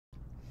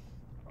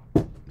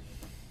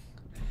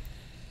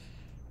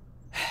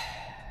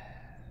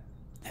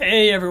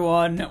Hey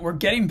everyone, we're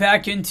getting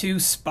back into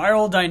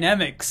spiral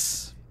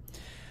dynamics.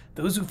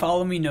 Those who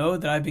follow me know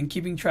that I've been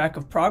keeping track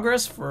of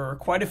progress for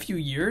quite a few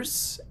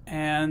years,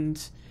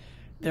 and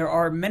there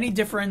are many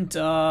different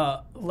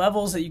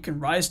levels that you can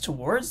rise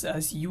towards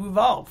as you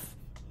evolve.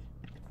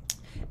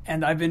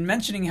 And I've been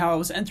mentioning how I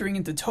was entering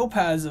into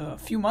Topaz a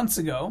few months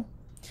ago,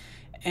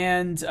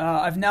 and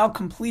I've now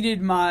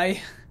completed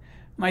my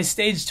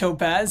stage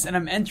Topaz, and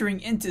I'm entering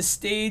into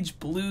stage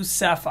Blue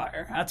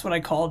Sapphire. That's what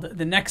I called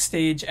the next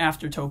stage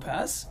after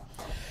Topaz.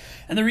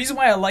 And the reason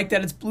why I like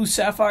that it's Blue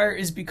Sapphire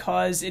is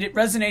because it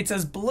resonates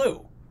as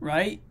blue,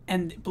 right?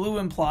 And blue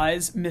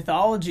implies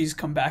mythologies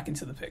come back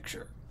into the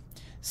picture.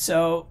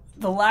 So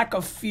the lack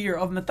of fear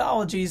of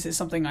mythologies is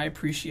something I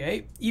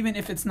appreciate, even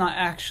if it's not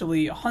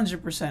actually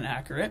 100%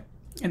 accurate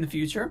in the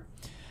future.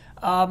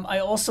 I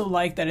also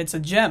like that it's a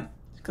gem,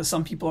 because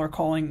some people are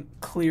calling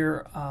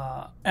clear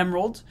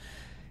emerald,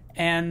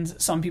 and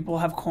some people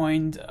have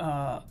coined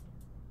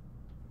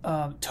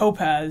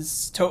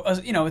topaz.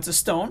 It's a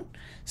stone.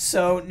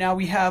 So now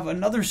we have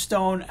another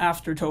stone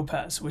after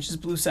topaz, which is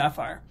blue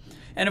sapphire.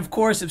 And of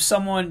course, if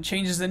someone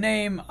changes the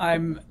name,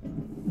 I'm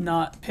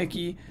not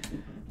picky.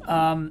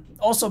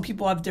 Also,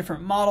 people have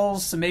different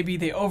models, so maybe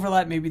they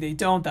overlap, maybe they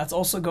don't. That's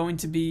also going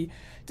to be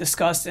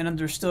discussed and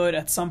understood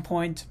at some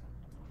point.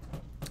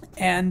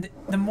 And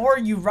the more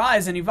you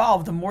rise and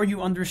evolve, the more you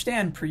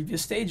understand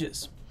previous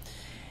stages.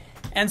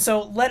 And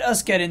so let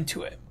us get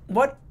into it.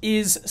 What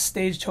is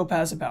Stage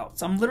Topaz about?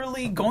 So I'm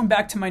literally going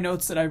back to my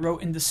notes that I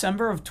wrote in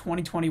December of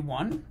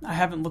 2021. I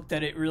haven't looked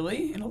at it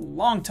really in a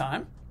long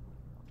time.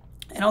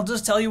 And I'll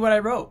just tell you what I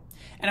wrote.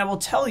 And I will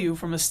tell you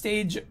from a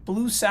stage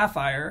Blue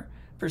Sapphire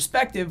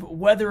perspective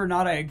whether or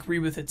not I agree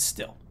with it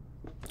still.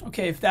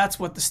 Okay, if that's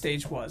what the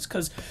stage was.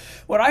 Because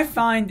what I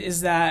find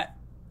is that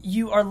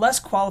you are less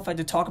qualified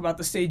to talk about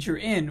the stage you're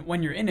in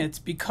when you're in it,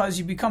 because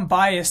you become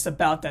biased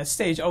about that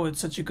stage. Oh, it's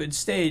such a good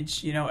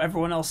stage. You know,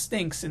 everyone else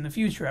thinks in the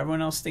future.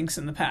 Everyone else thinks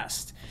in the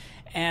past.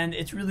 And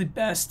it's really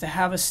best to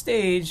have a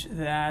stage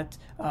that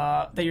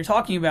you're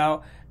talking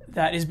about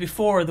that is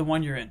before the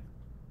one you're in.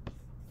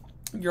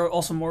 You're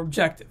also more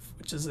objective,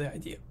 which is the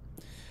idea.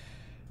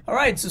 All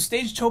right, so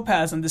Stage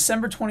Topaz on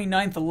December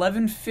 29th,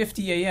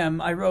 11:50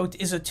 a.m., I wrote,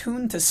 is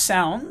attuned to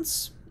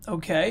sounds.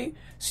 Okay,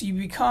 so you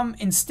become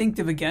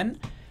instinctive again.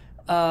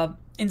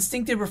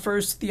 Instinctive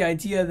refers to the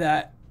idea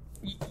that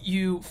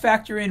you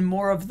factor in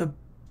more of the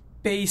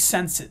base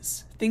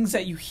senses, things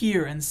that you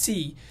hear and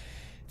see.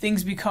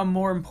 Things become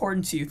more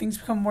important to you. Things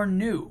become more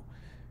new,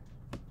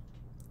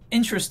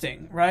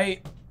 interesting,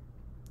 right?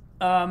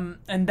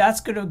 And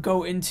that's going to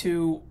go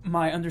into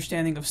my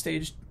understanding of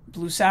stage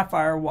Blue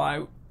Sapphire,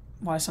 why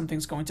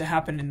something's going to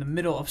happen in the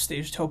middle of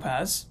stage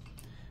Topaz.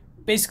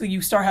 Basically,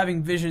 you start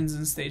having visions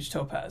in stage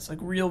Topaz, like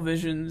real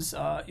visions.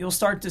 You'll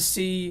start to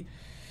see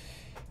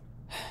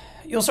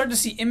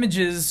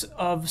images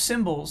of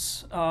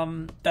symbols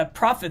that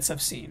prophets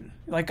have seen.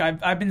 Like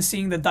I've been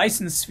seeing the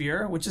Dyson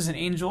Sphere, which is an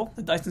angel.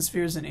 The Dyson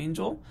Sphere is an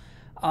angel.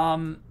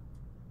 The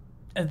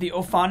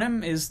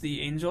Ophanim is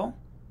the angel.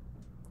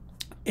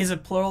 Is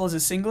it plural? Is it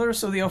singular?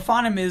 So the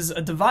Ophanim is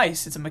a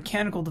device. It's a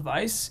mechanical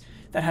device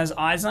that has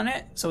eyes on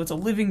it. So it's a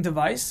living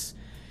device.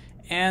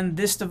 And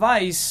this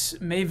device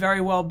may very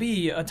well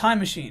be a time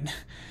machine.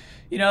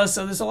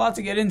 So there's a lot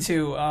to get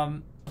into.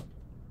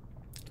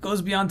 It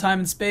goes beyond time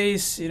and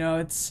space.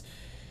 It's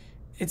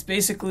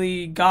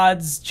basically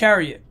God's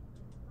chariot.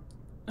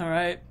 All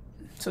right.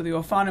 So the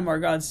Ophanim are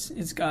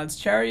God's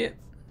chariot,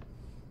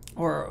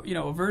 or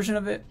a version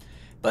of it.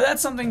 But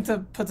that's something to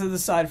put to the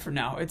side for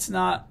now. It's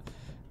not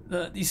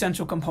the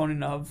essential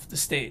component of the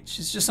stage.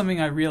 It's just something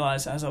I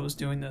realized as I was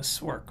doing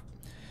this work.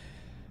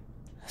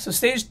 So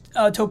stage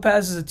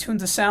Topaz is attuned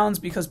to sounds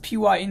because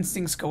PY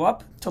instincts go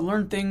up to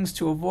learn things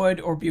to avoid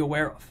or be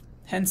aware of.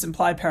 Hence,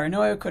 implied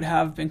paranoia could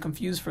have been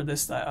confused for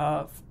this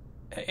a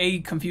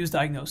confused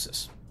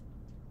diagnosis.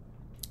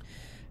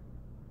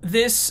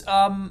 This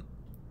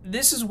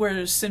is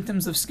where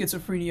symptoms of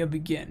schizophrenia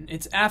begin.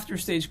 It's after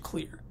stage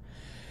clear.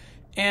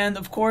 And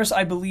of course,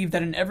 I believe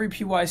that in every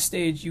PY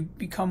stage, you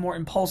become more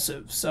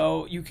impulsive.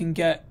 So you can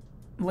get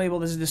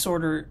labeled as a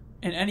disorder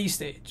in any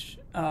stage.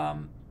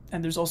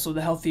 And there's also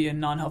the healthy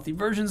and non-healthy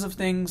versions of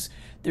things.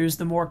 There's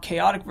the more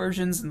chaotic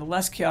versions and the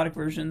less chaotic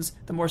versions,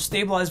 the more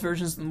stabilized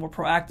versions and the more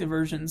proactive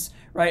versions,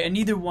 right? And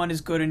neither one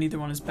is good and neither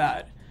one is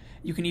bad.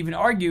 You can even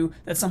argue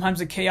that sometimes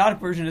the chaotic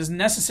version is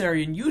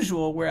necessary and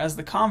usual, whereas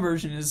the calm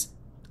version is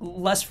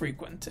less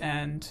frequent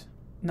and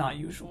not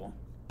usual.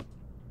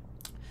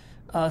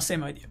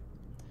 Same idea.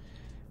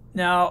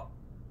 Now,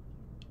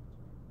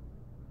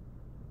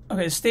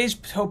 okay,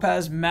 stage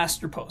Topaz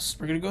master posts.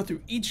 We're going to go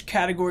through each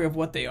category of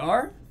what they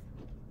are.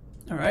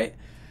 All right.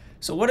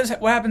 So what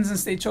happens in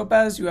stage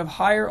Topaz? You have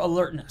higher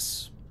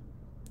alertness.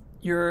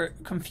 You're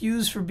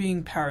confused for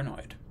being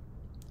paranoid.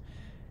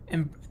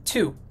 And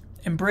 2,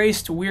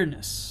 embraced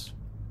weirdness.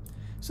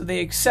 So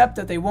they accept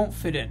that they won't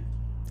fit in.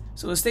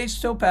 So the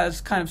stage Topaz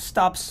kind of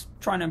stops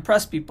trying to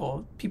impress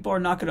people. People are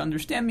not going to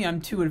understand me.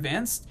 I'm too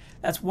advanced.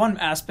 That's one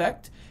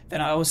aspect that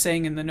I was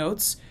saying in the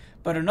notes.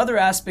 But another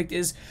aspect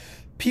is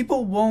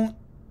people won't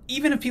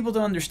even if people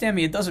don't understand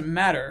me, it doesn't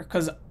matter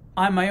because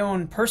I'm my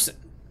own person.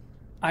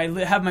 I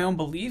have my own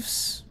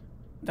beliefs.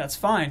 That's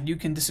fine. You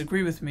can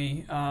disagree with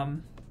me.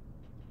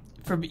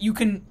 You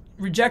can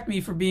reject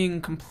me for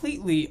being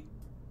completely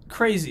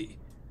crazy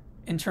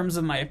in terms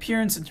of my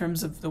appearance, in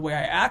terms of the way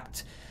I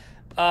act,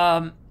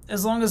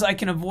 as long as I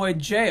can avoid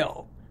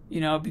jail,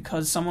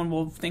 because someone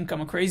will think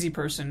I'm a crazy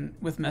person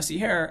with messy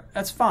hair.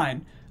 That's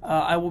fine.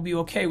 I will be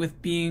okay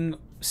with being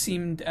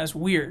seen as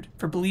weird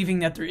for believing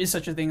that there is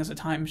such a thing as a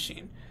time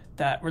machine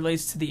that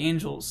relates to the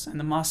angels and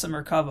the Masa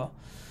Merkaba.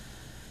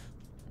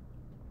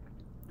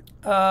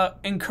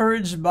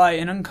 Encouraged by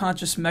an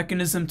unconscious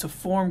mechanism to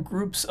form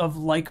groups of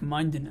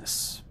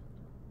like-mindedness.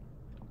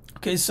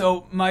 Okay,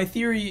 so my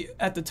theory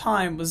at the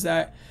time was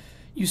that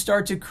you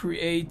start to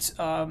create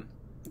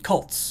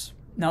cults.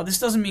 Now, this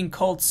doesn't mean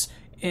cults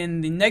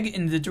in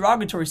the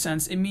derogatory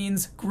sense. It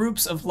means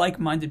groups of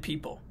like-minded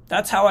people.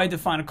 That's how I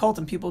define a cult,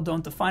 and people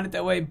don't define it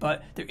that way,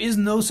 but there is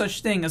no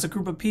such thing as a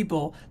group of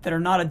people that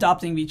are not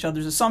adopting each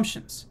other's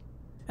assumptions.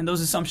 And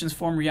those assumptions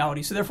form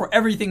reality. So therefore,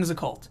 everything is a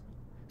cult.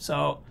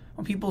 So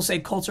when people say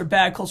cults are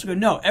bad, cults are good,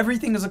 no,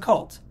 everything is a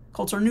cult.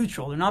 Cults are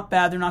neutral. They're not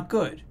bad, they're not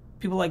good.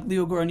 People like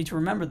Leo Goro need to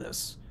remember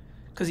this.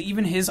 Because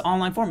even his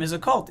online form is a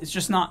cult. It's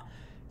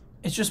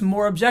just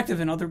more objective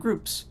than other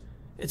groups.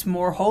 It's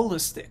more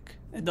holistic.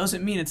 It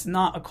doesn't mean it's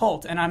not a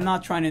cult, and I'm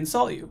not trying to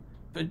insult you.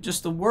 But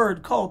just the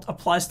word cult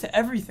applies to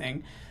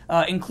everything,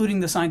 including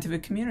the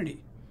scientific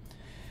community.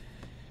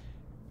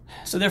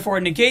 So therefore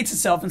it negates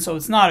itself, and so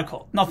it's not a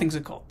cult. Nothing's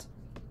a cult.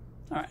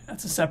 All right,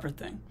 that's a separate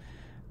thing.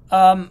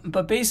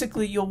 But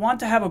basically, you'll want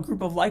to have a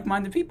group of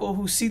like-minded people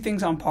who see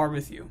things on par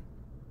with you.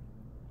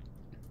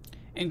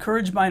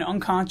 Encouraged by an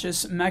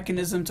unconscious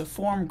mechanism to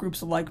form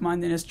groups of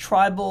like-mindedness,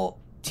 tribal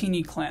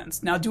teeny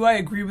clans. Now, do I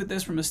agree with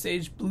this from a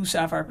stage blue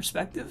sapphire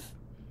perspective?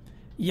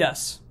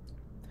 Yes.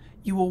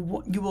 You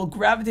will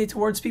gravitate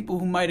towards people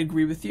who might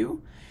agree with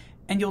you,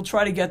 and you'll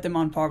try to get them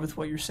on par with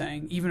what you're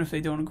saying, even if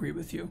they don't agree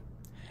with you.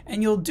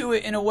 And you'll do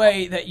it in a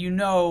way that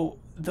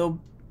they'll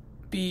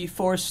be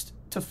forced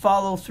to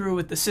follow through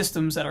with the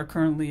systems that are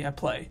currently at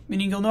play.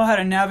 Meaning you'll know how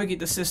to navigate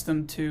the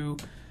system to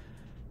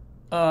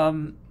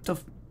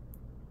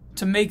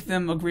make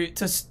them agree,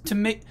 to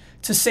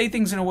say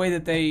things in a way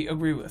that they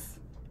agree with.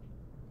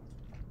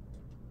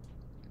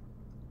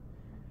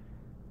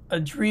 A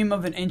dream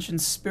of an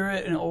ancient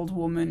spirit, an old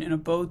woman in a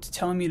boat,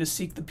 telling me to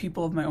seek the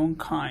people of my own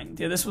kind.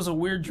 Yeah, this was a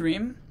weird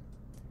dream.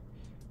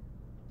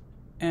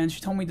 And she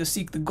told me to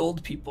seek the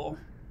gold people.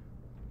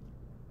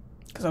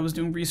 Because I was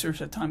doing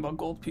research at the time about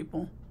gold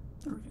people.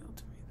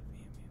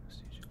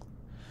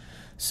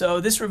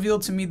 So this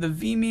revealed to me the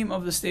V-meme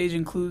of the stage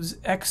includes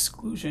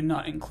exclusion,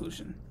 not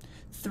inclusion.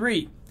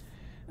 3.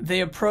 They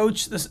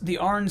approach the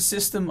orange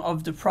system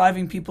of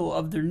depriving people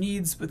of their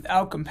needs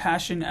without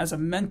compassion as a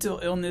mental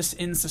illness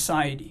in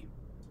society.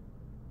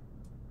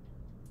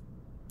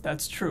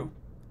 That's true.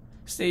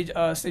 Stage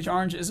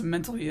orange is a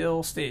mentally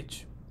ill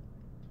stage.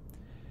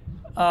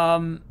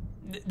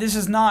 This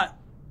is not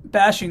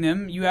bashing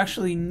them. You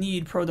actually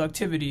need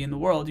productivity in the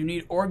world. You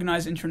need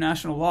organized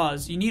international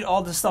laws. You need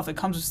all the stuff that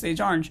comes with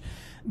stage orange.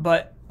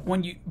 But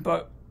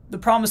the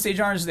problem with stage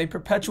orange is they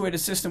perpetuate a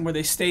system where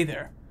they stay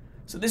there.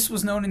 So this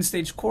was known in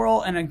stage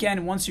coral, and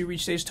again, once you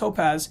reach stage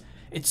topaz,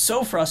 it's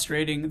so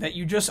frustrating that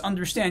you just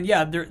understand,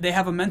 yeah, they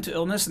have a mental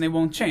illness and they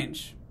won't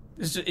change.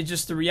 It's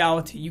just the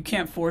reality. You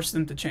can't force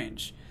them to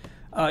change.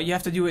 You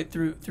have to do it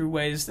through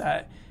ways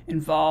that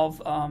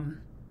involve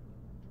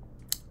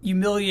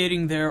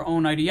humiliating their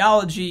own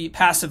ideology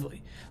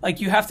passively. Like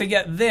you have to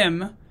get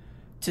them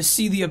to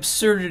see the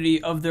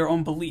absurdity of their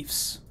own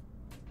beliefs.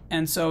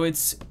 And so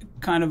it's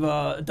kind of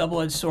a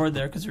double-edged sword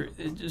there because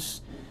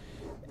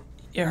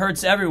it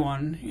hurts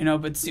everyone,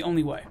 but it's the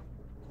only way.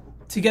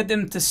 To get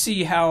them to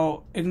see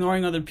how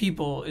ignoring other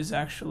people is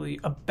actually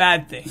a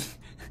bad thing.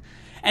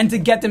 And to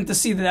get them to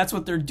see that that's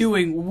what they're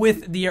doing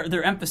with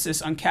their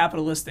emphasis on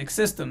capitalistic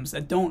systems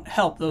that don't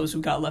help those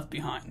who got left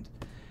behind.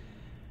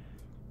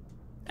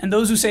 And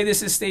those who say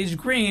this is stage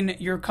green,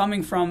 you're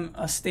coming from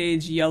a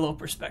stage yellow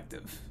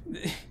perspective.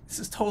 This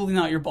is totally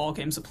not your ball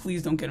game, so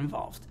please don't get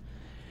involved.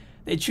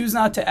 They choose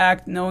not to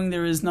act knowing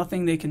there is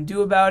nothing they can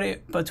do about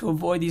it, but to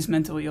avoid these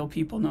mentally ill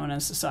people known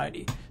as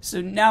society.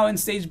 So now in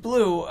stage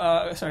blue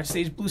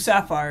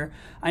sapphire,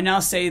 I now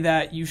say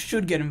that you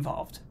should get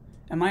involved.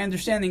 And my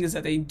understanding is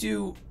that they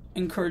do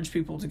encourage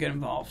people to get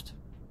involved.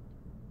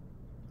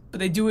 But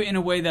they do it in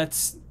a way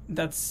that's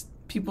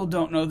people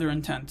don't know their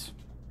intent.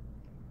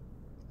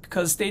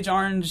 Because stage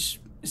orange,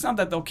 it's not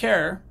that they'll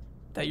care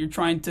that you're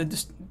trying to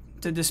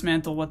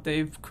dismantle what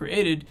they've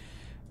created,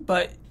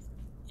 but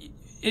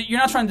you're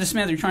not trying to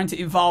dismantle, you're trying to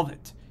evolve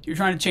it. You're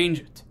trying to change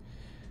it.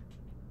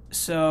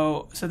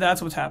 So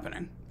that's what's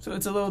happening. So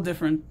it's a little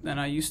different than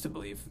I used to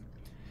believe.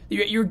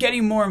 You're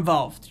getting more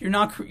involved. You're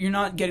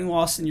not getting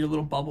lost in your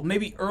little bubble.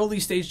 Maybe early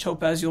stage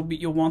topaz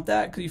you'll want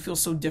that because you feel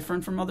so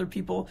different from other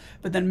people.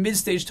 But then mid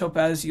stage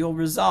topaz you'll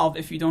resolve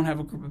if you don't have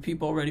a group of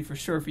people already for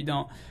sure. If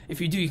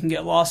you do, you can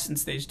get lost in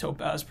stage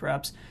topaz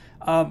perhaps.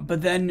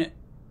 But then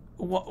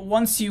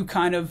once you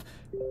kind of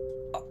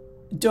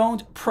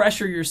don't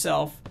pressure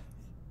yourself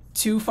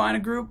to find a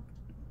group.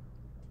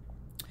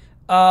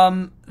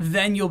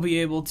 Then you'll be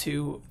able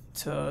to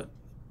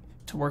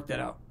work that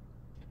out.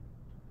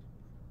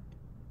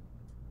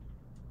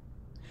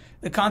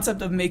 The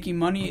concept of making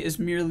money is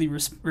merely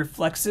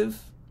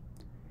reflexive,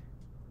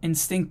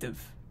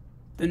 instinctive.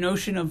 The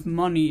notion of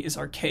money is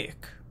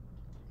archaic.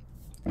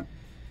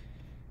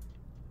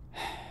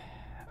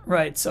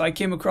 Right, so I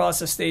came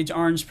across a Stage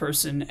Orange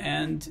person,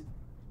 and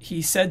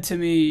he said to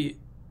me,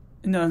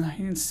 no,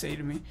 he didn't say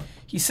to me.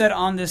 He said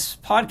on this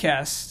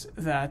podcast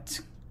that,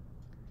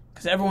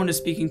 because everyone is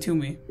speaking to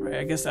me, right?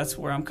 I guess that's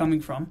where I'm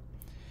coming from.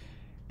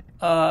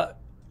 I'm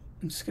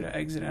just going to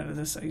exit out of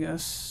this, I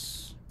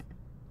guess.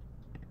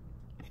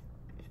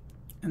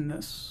 And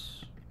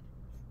this.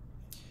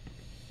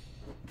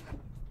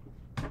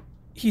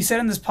 He said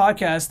in this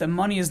podcast that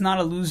money is not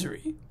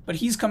illusory, but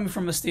he's coming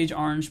from a Stage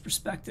Orange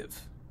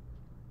perspective.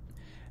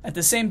 At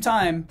the same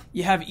time,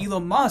 you have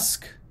Elon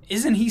Musk.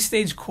 Isn't he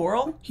Stage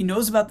Coral? He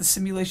knows about the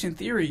simulation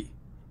theory.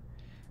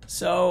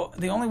 So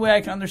the only way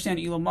I can understand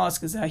Elon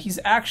Musk is that he's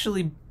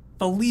actually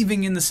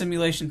believing in the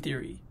simulation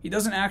theory. He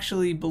doesn't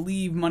actually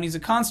believe money's a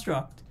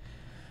construct.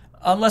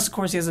 Unless, of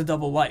course, he has a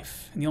double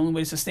life. And the only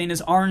way to sustain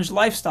his orange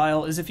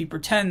lifestyle is if he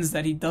pretends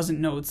that he doesn't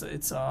know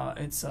it's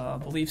a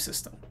belief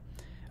system.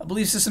 A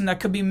belief system that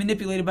could be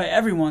manipulated by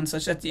everyone,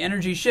 such that the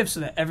energy shifts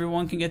so that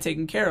everyone can get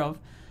taken care of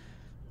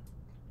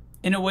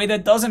in a way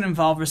that doesn't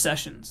involve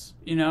recessions,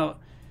 you know.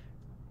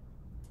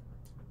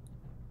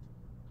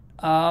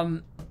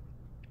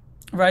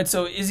 Right,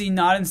 so is he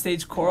not in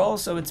Stage Coral?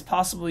 So it's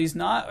possible he's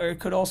not, or it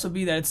could also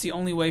be that it's the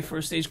only way for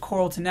a Stage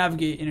Coral to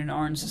navigate in an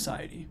orange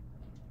society.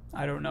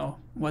 I don't know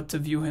what to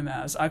view him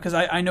as, because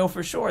I know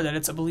for sure that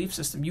it's a belief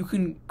system. You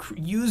can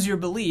use your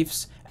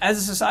beliefs as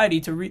a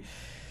society to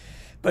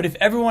but if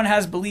everyone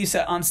has beliefs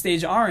on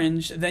Stage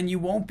Orange, then you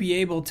won't be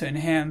able to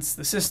enhance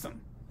the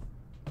system.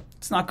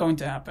 It's not going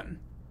to happen.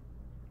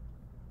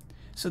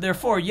 So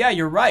therefore, yeah,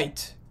 you're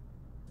right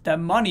that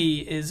money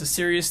is a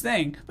serious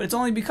thing, but it's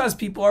only because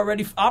people are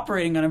already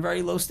operating on a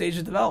very low stage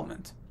of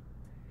development.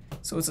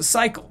 So it's a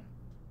cycle.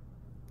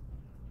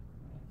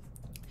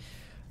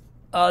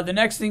 The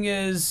next thing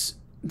is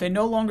they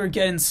no longer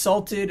get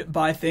insulted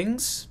by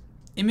things.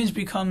 Image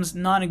becomes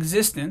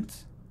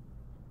non-existent.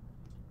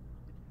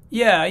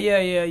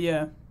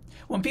 Yeah.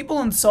 When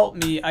people insult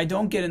me, I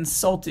don't get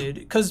insulted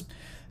because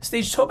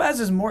Stage Topaz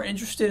is more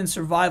interested in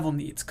survival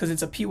needs because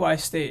it's a PY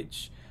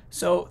stage.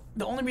 So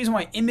the only reason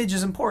why image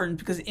is important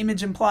because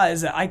image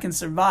implies that I can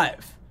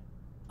survive.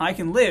 I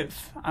can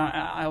live.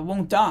 I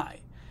won't die.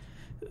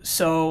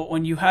 So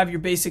when you have your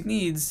basic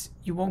needs,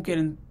 you won't get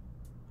in.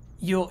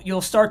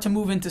 You'll start to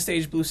move into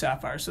Stage Blue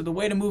Sapphire. So the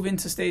way to move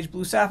into Stage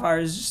Blue Sapphire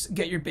is just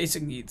get your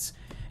basic needs.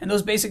 And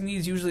those basic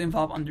needs usually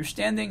involve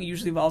understanding. It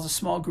usually involves a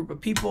small group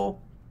of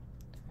people.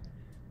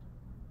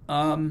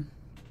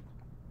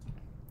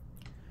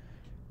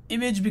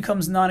 Image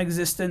becomes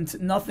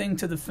non-existent, nothing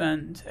to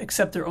defend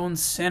except their own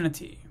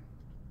sanity.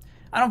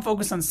 I don't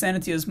focus on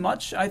sanity as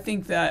much. I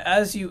think that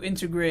as you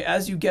integrate,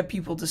 as you get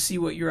people to see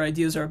what your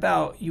ideas are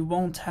about, you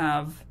won't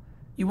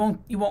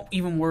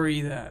even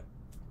worry that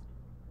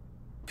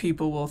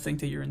people will think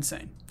that you're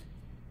insane.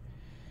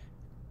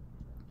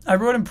 I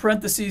wrote in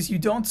parentheses, you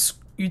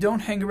don't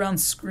hang around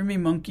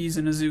screaming monkeys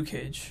in a zoo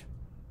cage.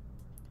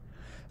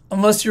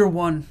 Unless you're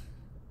one.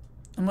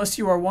 Unless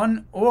you are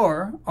one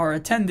or are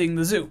attending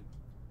the zoo.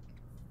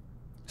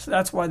 So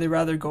that's why they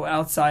rather go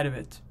outside of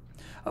it.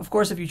 Of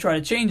course, if you try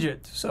to change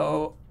it,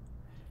 so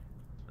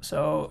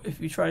if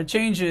you try to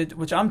change it,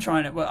 which I'm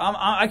trying to,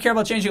 I care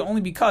about changing it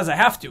only because I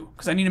have to,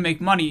 because I need to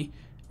make money,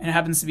 and it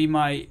happens to be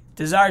my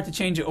desire to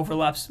change it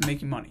overlaps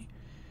making money.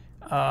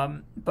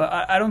 But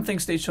I don't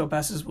think Stage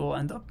Topazes will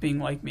end up being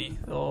like me.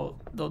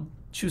 They'll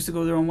choose to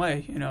go their own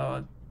way, you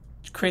know,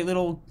 create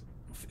little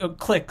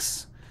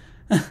cliques,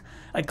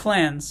 like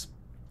clans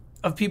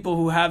of people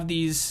who have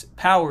these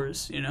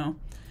powers, you know.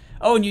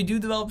 Oh, and you do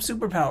develop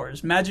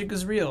superpowers. Magic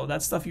is real.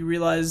 That's stuff you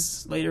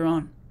realize later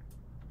on.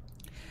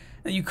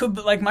 And you could,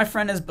 like, my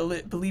friend has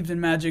believed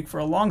in magic for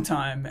a long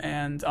time,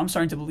 and I'm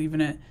starting to believe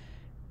in it.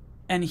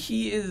 And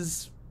he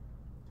is,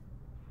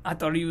 I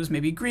thought he was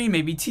maybe green,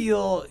 maybe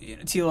teal,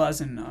 teal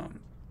as in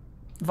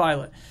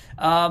violet.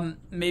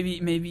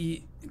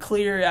 Maybe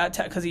clear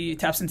because he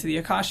taps into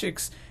the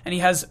Akashics, and he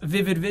has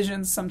vivid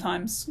visions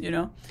sometimes, you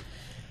know.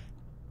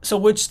 So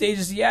which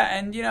stages, yeah,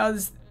 and, you know,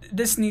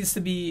 this needs to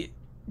be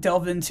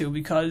delve into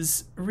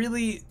because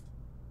really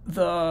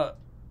the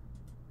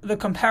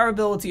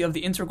comparability of the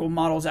integral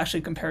model is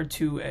actually compared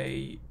to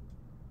a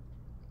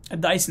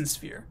Dyson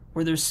sphere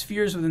where there's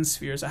spheres within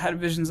spheres. I had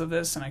visions of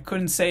this and I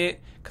couldn't say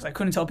it because I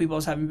couldn't tell people I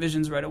was having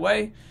visions right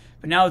away,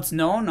 but now it's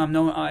known.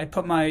 I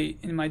put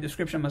in my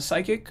description I'm a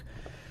psychic.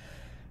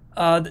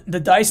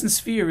 The Dyson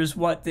sphere is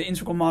what the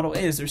integral model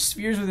is. There's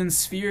spheres within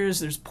spheres,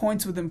 there's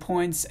points within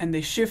points, and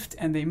they shift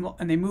and they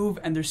move,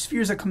 and there's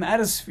spheres that come out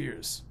of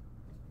spheres.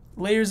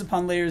 Layers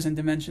upon layers and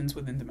dimensions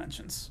within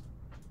dimensions.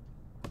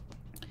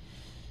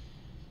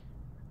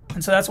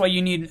 And so that's why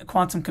you need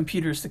quantum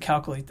computers to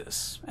calculate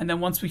this. And then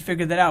once we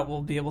figure that out,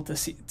 we'll be able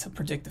to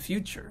predict the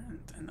future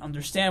and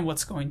understand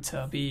what's going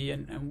to be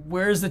and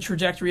where's the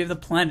trajectory of the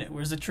planet,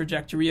 where's the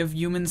trajectory of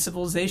human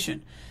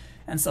civilization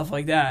and stuff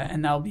like that.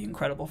 And that'll be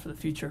incredible for the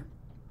future.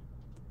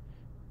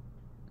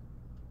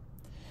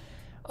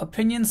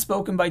 Opinion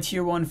spoken by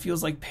Tier 1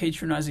 feels like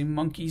patronizing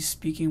monkeys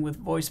speaking with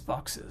voice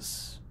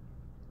boxes.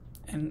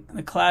 And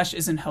the clash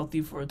isn't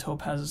healthy for a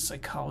Topaz's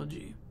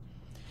psychology.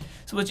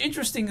 So what's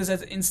interesting is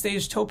that in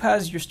stage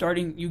Topaz,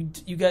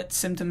 you get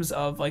symptoms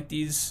of like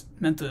these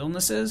mental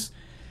illnesses,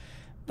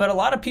 but a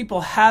lot of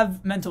people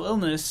have mental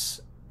illness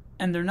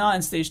and they're not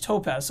in stage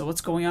Topaz. So what's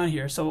going on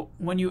here? So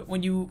when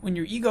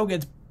your ego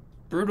gets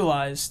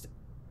brutalized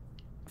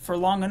for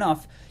long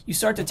enough, you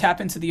start to tap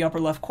into the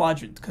upper left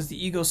quadrant because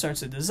the ego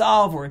starts to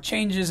dissolve or it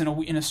changes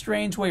in a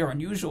strange way or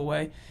unusual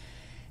way.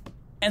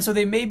 And so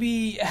they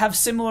maybe have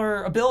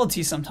similar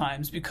abilities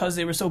sometimes because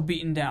they were so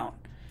beaten down.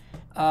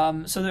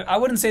 So I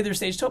wouldn't say they're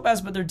stage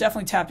Topaz, but they're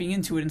definitely tapping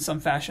into it in some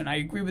fashion. I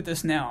agree with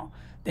this now.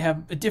 They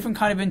have a different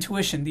kind of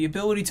intuition, the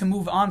ability to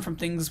move on from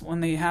things when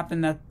they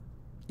happen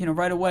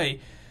right away.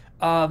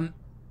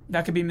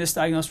 That could be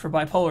misdiagnosed for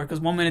bipolar because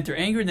one minute they're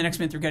angry, the next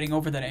minute they're getting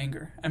over that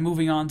anger and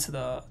moving on to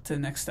the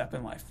next step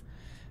in life.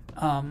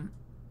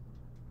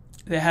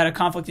 They had a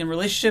conflict in a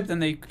relationship,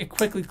 then it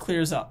quickly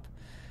clears up.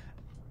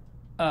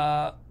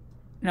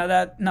 Now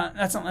that's not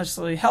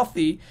necessarily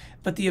healthy,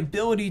 but the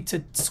ability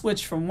to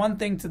switch from one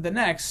thing to the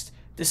next,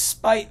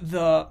 despite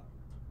the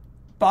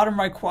bottom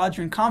right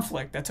quadrant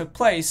conflict that took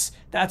place,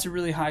 that's a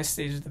really high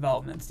stage of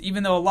development.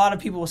 Even though a lot of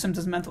people with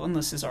symptoms of mental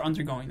illnesses are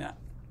undergoing that.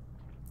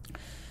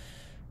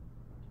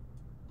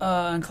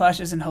 And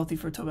clash isn't healthy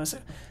for Topaz.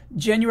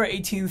 January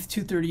 18th,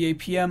 2:38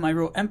 p.m. I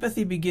wrote,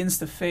 empathy begins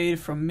to fade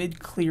from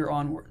mid-clear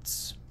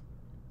onwards.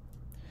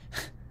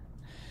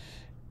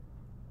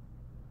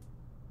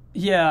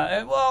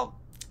 Yeah, well,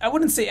 I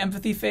wouldn't say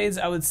empathy fades.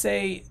 I would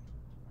say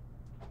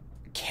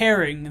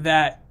caring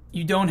that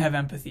you don't have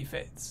empathy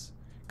fades.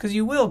 Because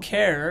you will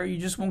care, you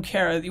just won't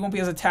care. You won't be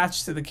as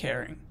attached to the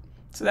caring.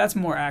 So that's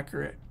more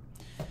accurate.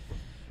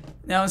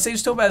 Now, in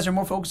stage Topaz, they're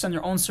more focused on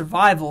their own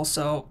survival,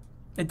 so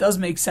it does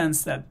make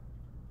sense that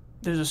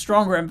there's a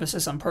stronger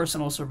emphasis on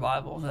personal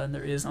survival than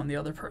there is on the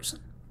other person.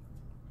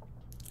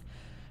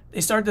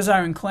 They start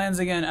desiring clans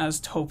again as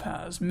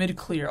Topaz.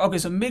 Mid-clear. Okay,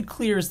 so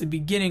mid-clear is the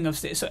beginning of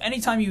stage. So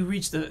anytime you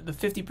reach the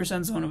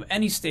 50% zone of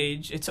any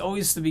stage, it's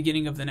always the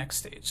beginning of the next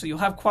stage. So you'll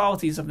have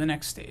qualities of the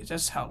next stage.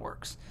 That's how it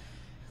works.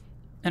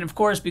 And of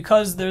course,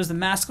 because there's the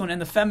masculine and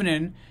the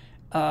feminine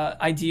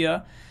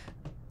idea,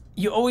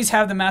 you always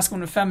have the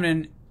masculine and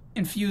feminine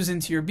infused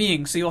into your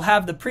being. So you'll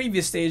have the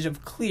previous stage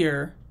of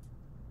clear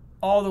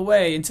all the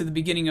way into the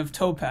beginning of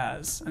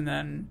Topaz. And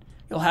then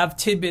you'll have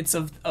tidbits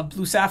of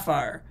blue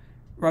sapphire,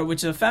 right, which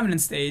is a feminine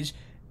stage,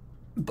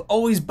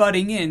 always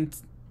butting in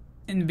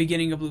the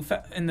beginning of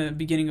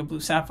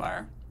blue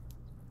sapphire,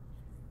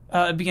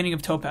 beginning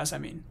of Topaz. I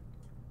mean,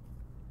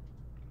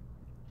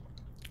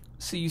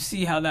 so you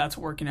see how that's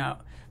working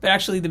out. But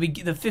actually, the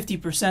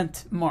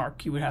 50%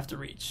 mark you would have to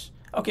reach.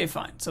 Okay,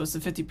 fine. So it's the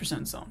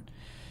 50% zone.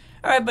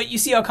 All right, but you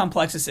see how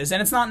complex this is,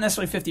 and it's not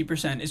necessarily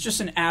 50%. It's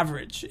just an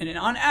average, and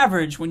on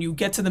average, when you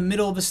get to the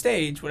middle of a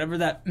stage, whatever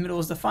that middle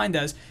is defined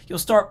as, you'll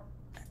start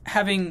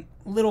having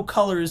little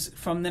colors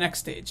from the next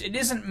stage. It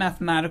isn't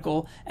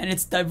mathematical, and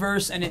it's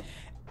diverse, and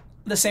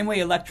the same way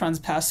electrons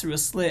pass through a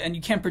slit, and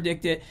you can't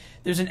predict it.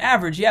 There's an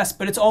average, yes,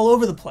 but it's all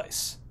over the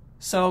place.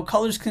 So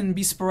colors can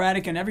be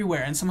sporadic and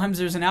everywhere, and sometimes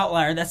there's an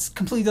outlier that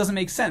completely doesn't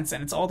make sense,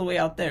 and it's all the way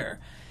out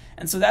there.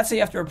 And so that's how you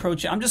have to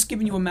approach it. I'm just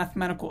giving you a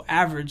mathematical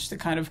average to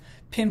kind of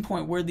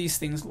pinpoint where these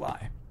things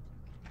lie.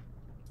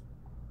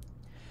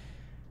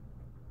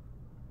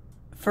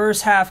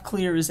 First half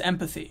clear is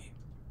empathy.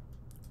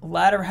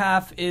 Latter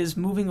half is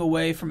moving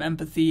away from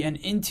empathy and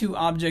into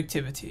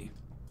objectivity.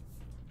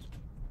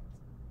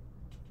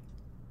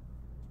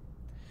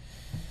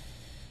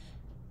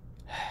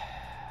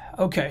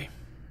 Okay.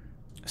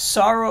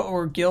 Sorrow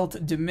or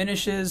guilt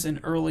diminishes in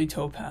early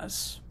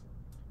Topaz.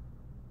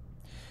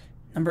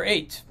 Number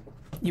 8.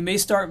 You may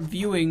start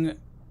viewing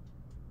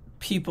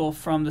people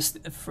from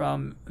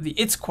the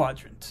its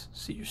quadrant.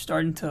 So you're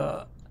starting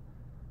to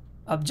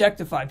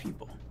objectify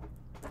people.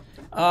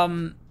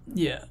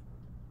 Yeah.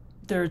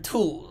 They're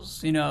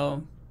tools, you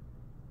know.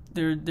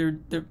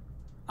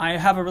 I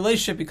have a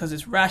relationship because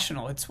it's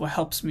rational. It's what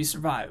helps me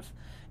survive.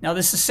 Now,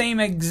 this is the same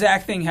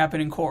exact thing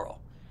happened in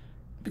Coral,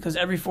 because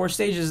every 4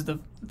 stages the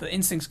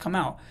instincts come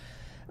out.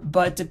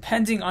 But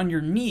depending on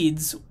your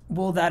needs,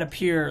 will that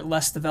appear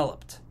less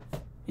developed?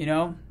 You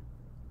know,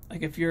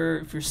 like if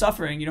you're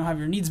suffering, you don't have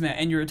your needs met,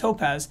 and you're a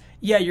Topaz,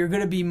 yeah, you're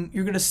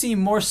gonna seem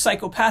more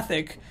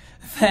psychopathic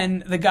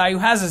than the guy who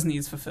has his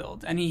needs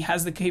fulfilled, and he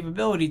has the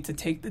capability to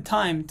take the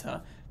time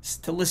to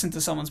listen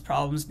to someone's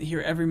problems, to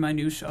hear every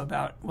minutia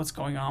about what's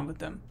going on with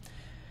them.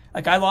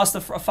 Like I lost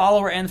a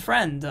follower and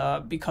friend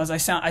because I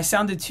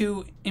sounded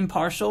too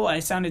impartial. I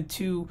sounded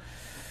too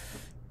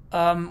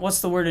what's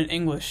the word in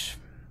English?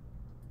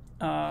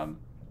 Apathetic.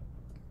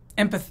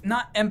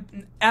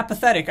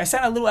 I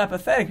sounded a little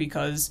apathetic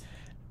because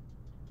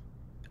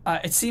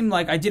it seemed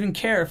like I didn't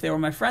care if they were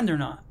my friend or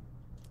not.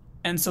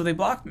 And so they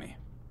blocked me.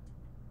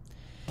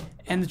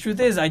 And the truth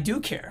is, I do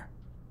care.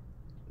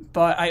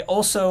 But I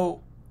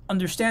also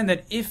understand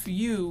that if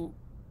you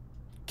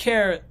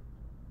care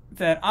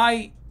that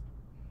I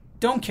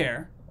don't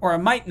care, or I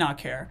might not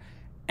care,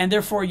 and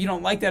therefore you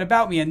don't like that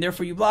about me, and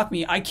therefore you block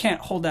me, I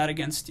can't hold that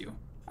against you.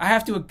 I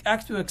have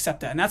to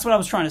accept that. And that's what I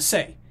was trying to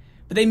say.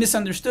 But they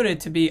misunderstood it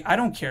to be, I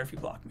don't care if you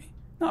block me.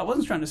 No, I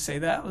wasn't trying to say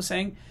that. I was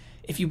saying,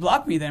 if you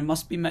block me, then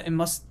it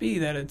must be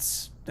that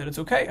it's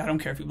okay. I don't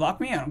care if you block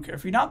me. I don't care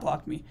if you not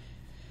block me.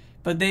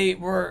 But they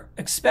were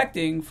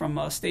expecting from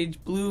a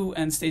stage blue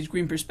and stage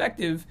green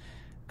perspective,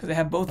 because they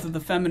have both of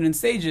the feminine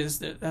stages,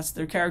 that's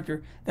their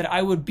character, that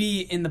I would be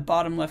in the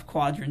bottom left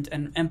quadrant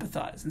and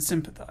empathize and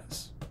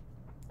sympathize.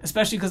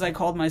 Especially because I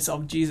called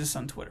myself Jesus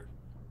on Twitter.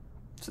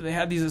 So they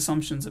had these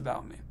assumptions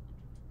about me.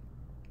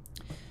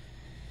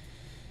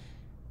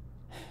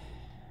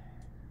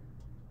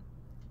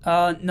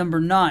 Number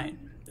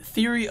 9. The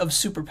theory of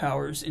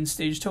superpowers in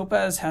stage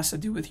Topaz has to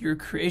do with your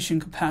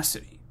creation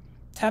capacity.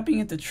 Tapping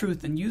into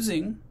truth and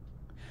using...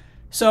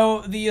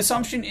 So the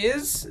assumption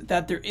is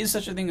that there is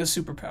such a thing as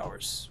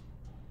superpowers.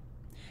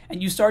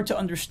 And you start to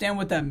understand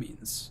what that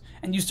means.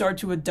 And you start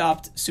to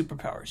adopt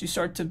superpowers. You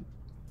start to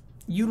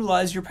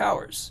utilize your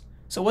powers.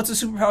 So what's a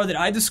superpower that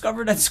I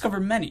discovered? I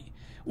discovered many.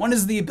 One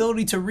is the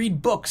ability to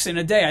read books in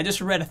a day. I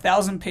just read a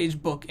 1,000-page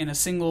book in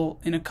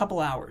a couple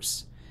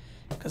hours.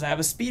 Because I have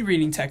a speed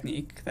reading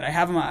technique that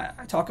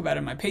I talk about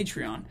in my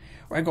Patreon,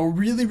 where I go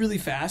really, really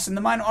fast and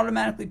the mind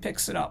automatically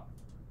picks it up.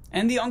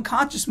 And the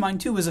unconscious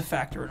mind too is a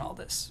factor in all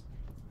this,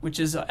 which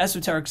is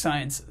esoteric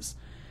sciences.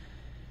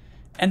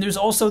 And there's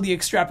also the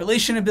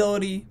extrapolation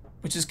ability,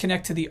 which is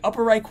connect to the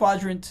upper right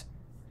quadrant.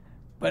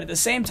 But at the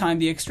same time,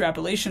 the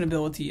extrapolation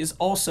ability is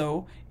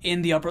also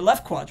in the upper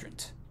left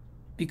quadrant,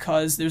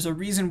 because there's a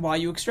reason why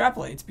you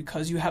extrapolate. It's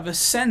because you have a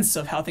sense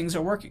of how things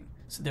are working.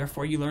 So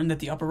therefore, you learn that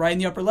the upper right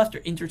and the upper left are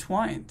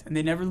intertwined, and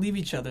they never leave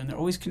each other, and they're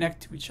always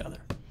connected to each other.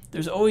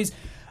 There's always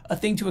a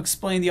thing to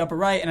explain the upper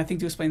right and a thing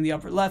to explain the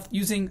upper left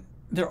using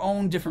their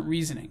own different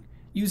reasoning,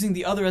 using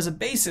the other as a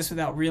basis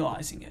without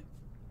realizing it.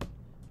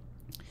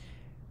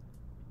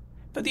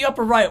 But the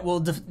upper right will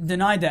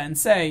deny that and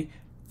say,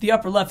 the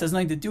upper left has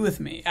nothing to do with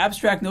me.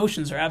 Abstract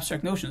notions are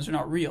abstract notions, they're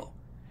not real.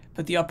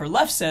 But the upper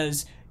left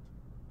says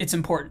it's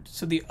important.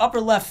 So the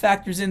upper left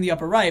factors in the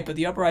upper right, but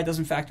the upper right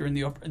doesn't factor in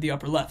the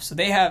upper left. So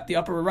they have, the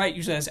upper right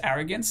usually has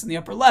arrogance, and the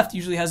upper left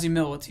usually has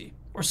humility,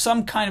 or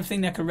some kind of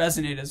thing that could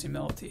resonate as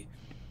humility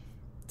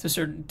to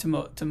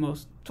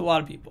a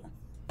lot of people.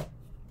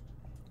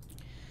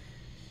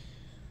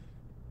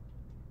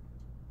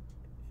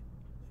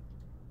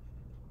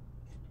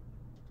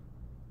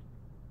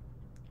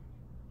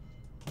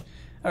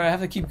 All right, I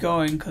have to keep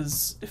going,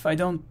 because if I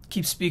don't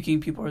keep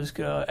speaking, people are just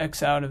going to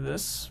X out of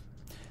this.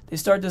 They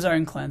start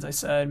desiring cleanse, I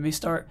said. May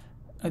start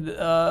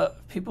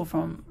people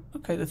from...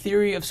 Okay, the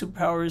theory of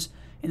superpowers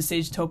in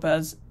stage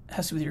Topaz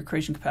has to do with your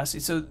creation capacity.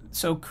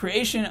 So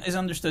creation is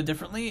understood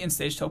differently in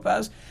stage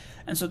Topaz,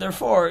 and so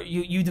therefore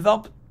you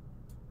develop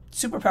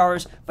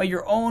superpowers by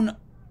your own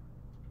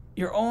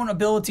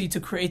ability to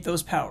create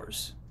those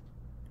powers.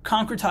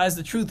 Concretize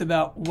the truth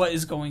about what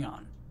is going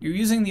on. You're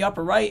using the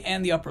upper right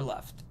and the upper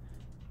left.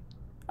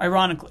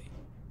 Ironically.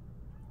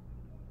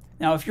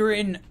 Now, if you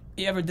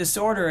have a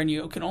disorder and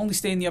you can only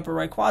stay in the upper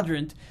right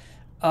quadrant,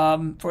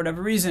 for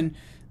whatever reason,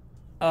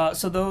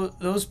 so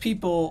those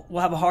people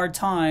will have a hard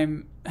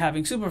time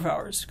having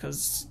superpowers,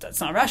 because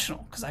that's not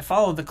rational, because I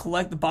follow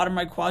the bottom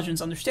right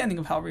quadrant's understanding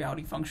of how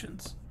reality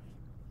functions.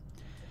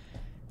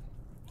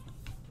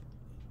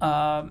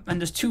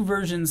 And there's two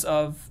versions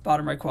of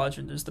bottom right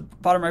quadrant. There's the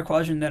bottom right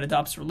quadrant that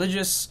adopts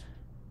religious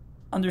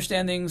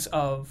understandings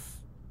of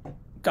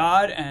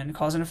God and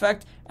cause and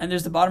effect, and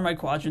there's the bottom right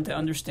quadrant that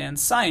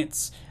understands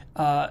science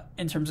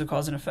in terms of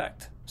cause and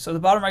effect. So the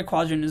bottom right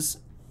quadrant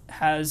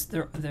has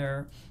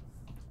dogma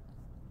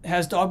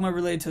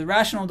related to the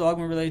rational,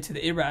 dogma related to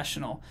the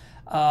irrational.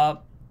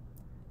 But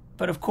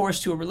of course,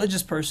 to a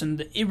religious person,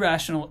 the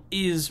irrational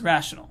is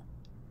rational,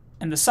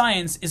 and the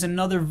science is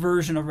another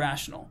version of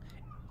rational.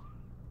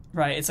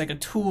 Right? It's like a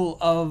tool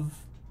of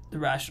the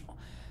rational.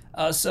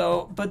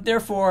 But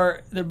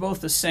therefore, they're both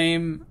the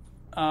same.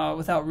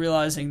 Without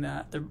realizing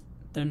that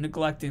they're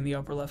neglecting the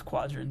upper left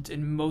quadrant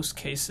in most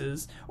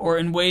cases, or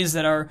in ways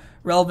that are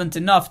relevant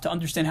enough to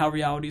understand how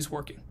reality is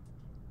working.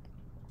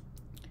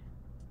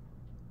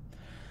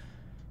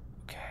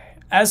 Okay.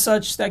 As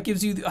such, that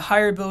gives you a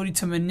higher ability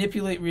to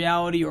manipulate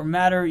reality or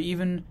matter,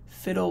 even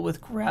fiddle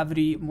with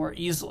gravity more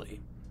easily.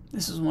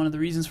 This is one of the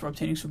reasons for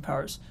obtaining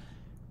superpowers.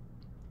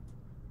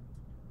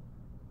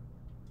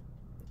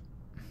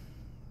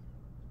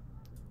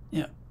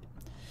 Yeah.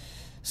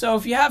 So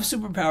if you have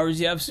superpowers,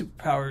 you have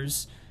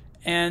superpowers,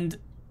 and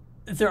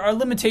there are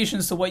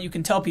limitations to what you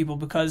can tell people,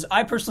 because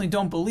I personally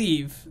don't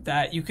believe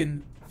that you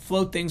can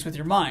float things with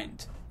your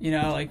mind. You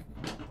know, like,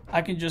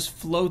 I can just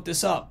float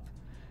this up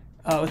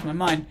with my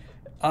mind.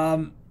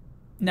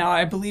 Now,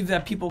 I believe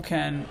that people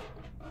can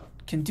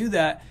do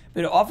that,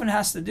 but it often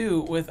has to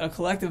do with a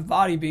collective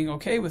body being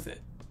okay with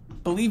it.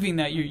 believing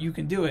that you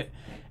can do it,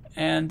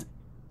 and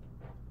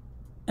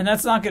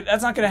that's not good.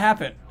 That's not going to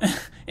happen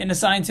in a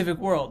scientific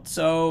world.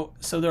 So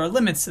there are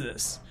limits to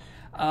this.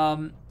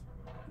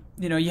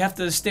 You have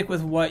to stick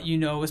with what you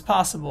know is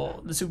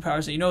possible. The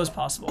superpowers that you know is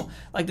possible.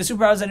 Like the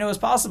superpowers I know is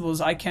possible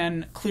is I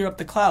can clear up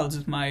the clouds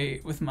with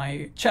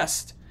my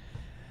chest.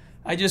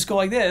 I just go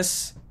like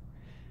this,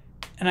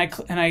 and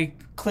I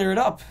clear it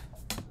up.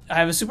 I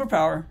have a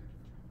superpower.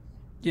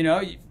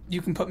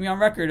 You can put me on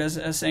record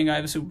as saying I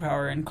have a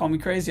superpower and call me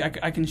crazy.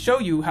 I can show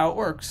you how it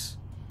works.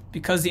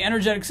 Because the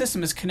energetic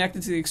system is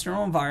connected to the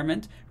external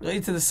environment,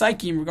 related to the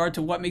psyche in regard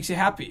to what makes you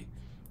happy.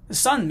 The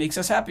sun makes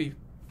us happy.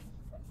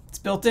 It's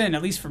built in,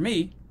 at least for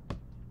me.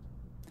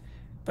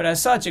 But as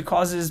such, it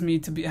causes me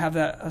to have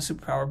a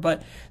superpower.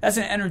 But that's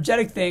an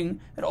energetic thing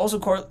that also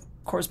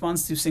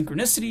corresponds to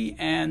synchronicity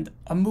and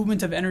a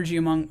movement of energy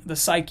among the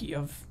psyche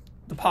of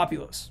the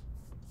populace.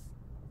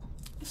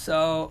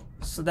 So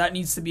that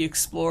needs to be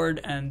explored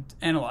and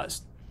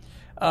analyzed.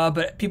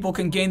 But people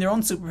can gain their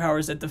own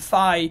superpowers that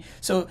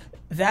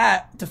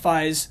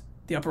defies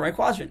the upper right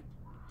quadrant.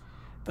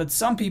 But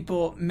some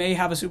people may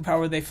have a superpower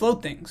where they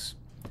float things.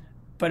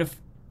 But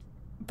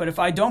if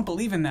I don't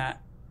believe in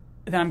that,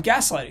 then I'm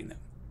gaslighting them.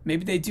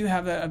 Maybe they do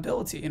have that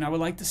ability, and I would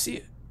like to see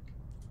it.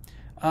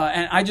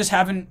 And I just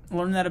haven't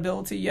learned that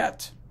ability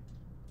yet.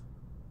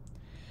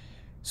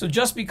 So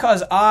just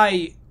because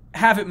I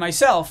have it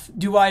myself,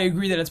 do I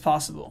agree that it's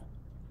possible?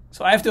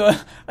 So I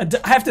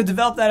have to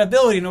develop that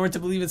ability in order to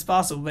believe it's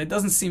possible. But it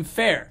doesn't seem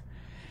fair.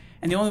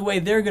 And the only way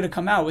they're going to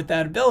come out with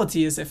that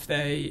ability is if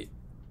they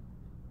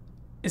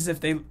don't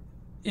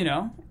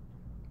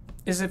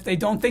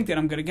think that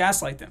I'm going to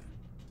gaslight them.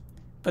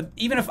 But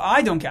even if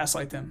I don't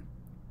gaslight them,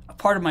 a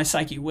part of my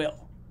psyche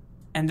will.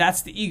 And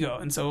that's the ego.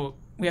 And so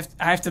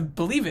I have to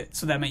believe it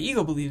so that my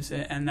ego believes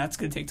it, and that's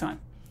going to take time.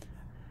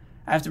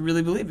 I have to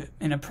really believe it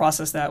in a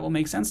process that will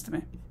make sense to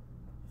me,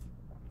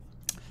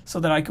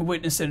 so that I can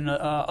witness it in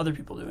other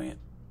people doing it.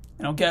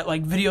 And I'll get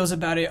like videos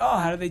about it. Oh,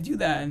 how do they do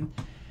that? And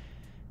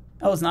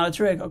oh, it's not a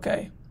trick.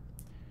 Okay.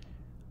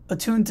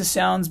 Attuned to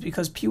sounds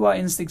because PY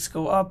instincts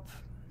go up.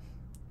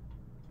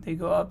 They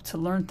go up to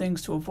learn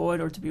things to avoid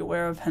or to be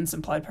aware of, hence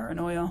implied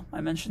paranoia. I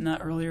mentioned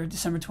that earlier.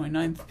 December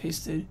 29th,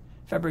 pasted.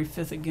 February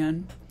 5th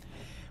again.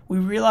 We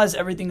realize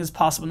everything is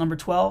possible. Number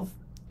 12.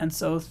 And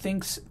so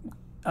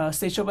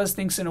Stage Topaz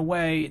thinks in a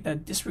way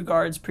that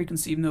disregards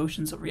preconceived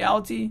notions of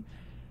reality.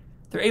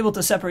 They're able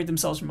to separate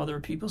themselves from other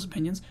people's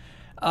opinions.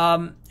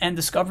 And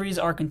discoveries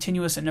are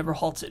continuous and never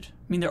halted.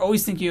 I mean, they're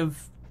always thinking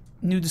of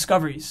new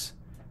discoveries.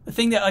 The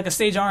thing that like a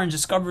Stage Orange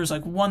discovers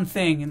like one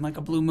thing in like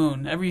a blue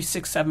moon every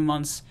 6, 7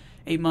 months,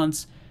 8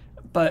 months.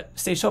 But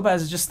Stage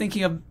Topaz is just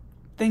thinking of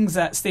things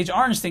that Stage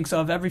Orange thinks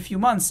of every few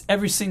months,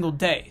 every single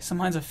day.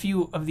 Sometimes a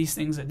few of these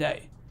things a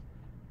day.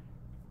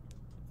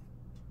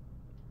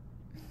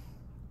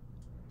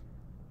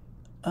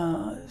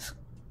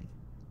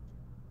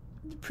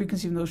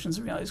 Preconceived notions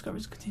of reality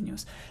discoveries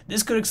continuous.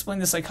 This could explain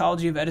the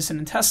psychology of Edison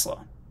and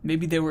Tesla.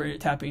 Maybe they were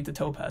tapping into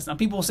Topaz. Now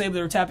people say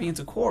they were tapping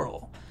into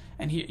Coral,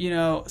 and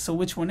so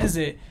which one is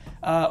it?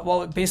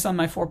 Well, based on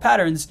my 4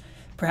 patterns,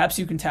 perhaps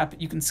you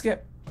can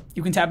skip.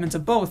 You can tap into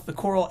both the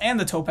Coral and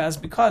the Topaz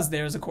because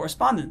there's a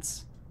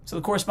correspondence. So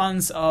the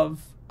correspondence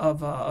of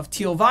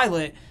teal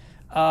violet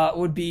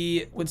would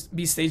be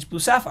stage blue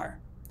sapphire.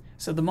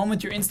 So the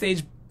moment you're in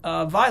stage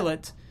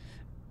violet,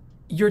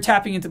 you're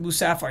tapping into blue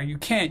sapphire. You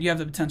have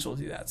the potential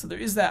to do that. So there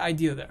is that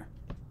idea there.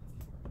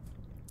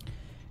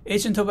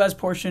 H and Topaz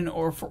portion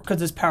because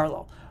it's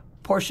parallel.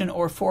 Portion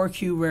or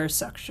 4Q rare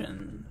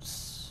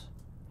sections.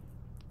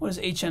 What does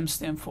HM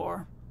stand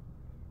for?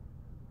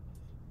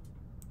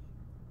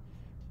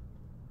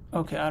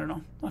 Okay, I don't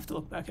know. I'll have to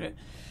look back at it.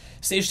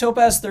 Stage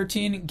Topaz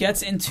 13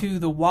 gets into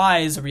the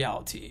whys of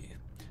reality.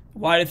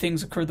 Why do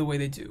things occur the way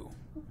they do?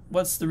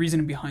 What's the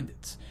reasoning behind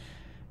it?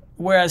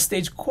 Whereas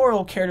Stage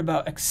Coral cared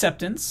about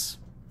acceptance,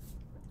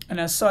 and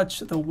as such,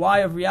 the why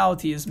of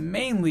reality is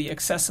mainly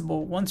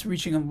accessible once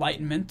reaching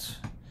enlightenment,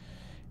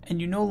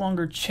 and you no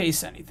longer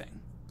chase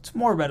anything. It's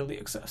more readily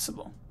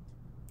accessible.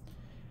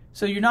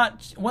 So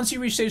once you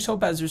reach Stage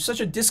Topaz, there's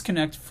such a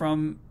disconnect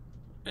from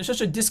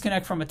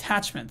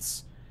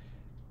attachments.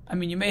 I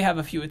mean, you may have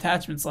a few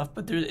attachments left,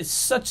 but you're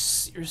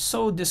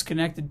so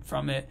disconnected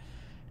from it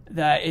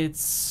that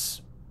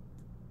it's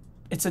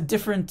a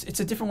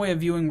different way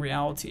of viewing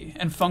reality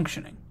and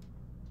functioning.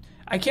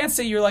 I can't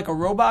say you're like a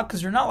robot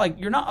because you're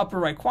not upper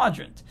right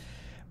quadrant,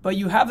 but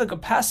you have the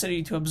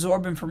capacity to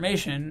absorb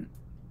information,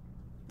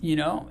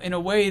 in a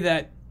way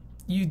that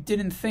you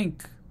didn't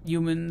think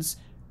humans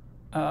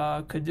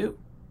could do.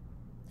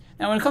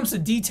 Now, when it comes to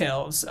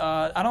details,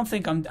 I don't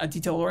think I'm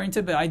detail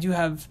oriented, but I do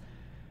have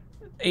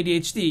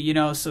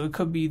ADHD, so it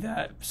could be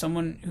that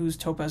someone who's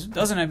Topaz who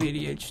doesn't have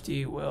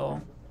ADHD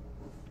will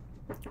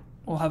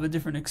have a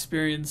different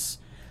experience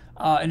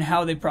in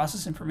how they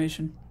process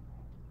information.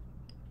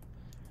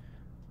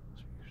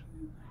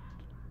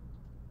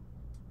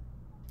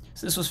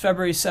 So this was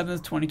February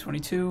 7th,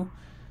 2022.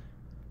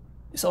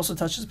 This also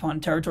touches upon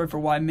territory for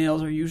why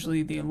males are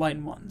usually the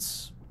enlightened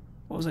ones.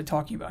 What was I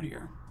talking about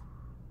here?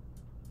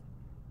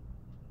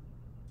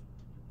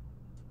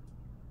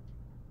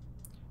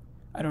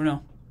 I don't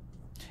know.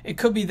 It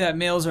could be that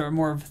males are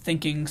more of a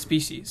thinking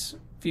species.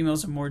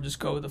 Females are more just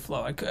go with the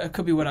flow. It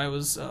could be what I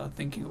was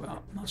thinking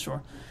about. I'm not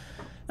sure.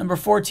 Number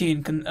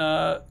 14,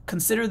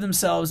 consider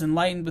themselves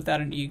enlightened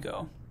without an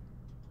ego.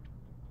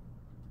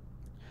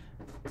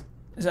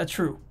 Is that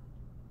true?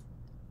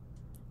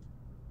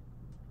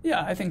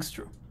 Yeah, I think it's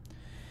true.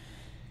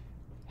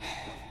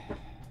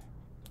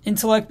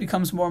 Intellect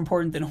becomes more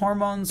important than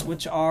hormones,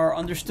 which are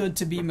understood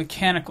to be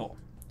mechanical.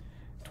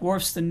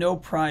 Dwarfs the no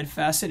pride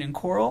facet in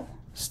coral.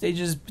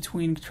 Stages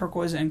between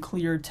turquoise and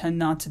clear tend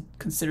not to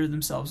consider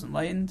themselves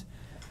enlightened.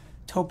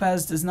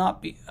 Topaz does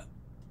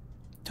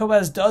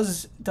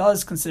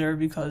consider,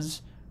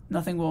 because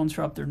nothing will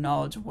interrupt their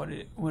knowledge of what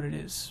it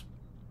is,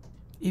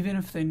 even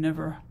if they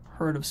never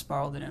heard of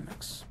spiral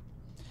dynamics.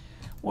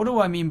 What do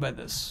I mean by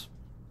this?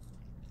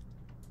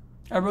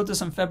 I wrote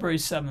this on February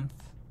 7th,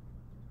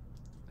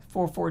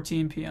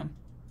 4:14 p.m.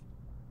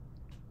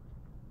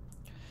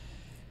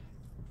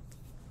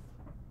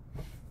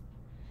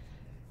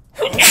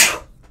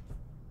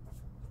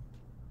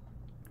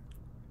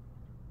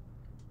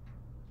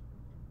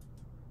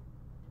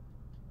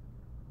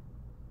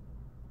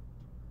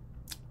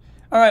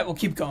 All right, we'll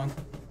keep going.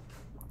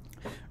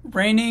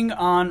 Reigning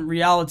on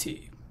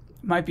reality.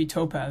 Might be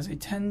Topaz. They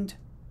tend...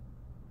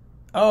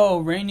 Oh,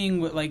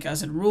 reigning with, like,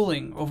 as in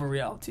ruling over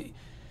reality.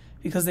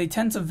 Because they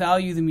tend to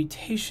value the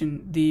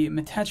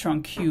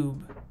Metatron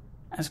cube,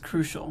 as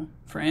crucial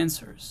for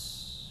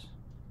answers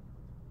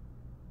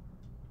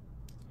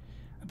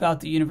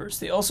about the universe.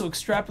 They also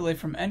extrapolate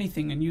from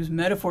anything and use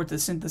metaphor to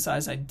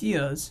synthesize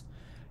ideas,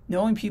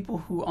 knowing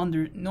people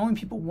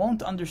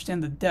won't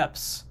understand the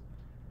depths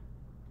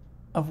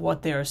of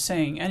what they are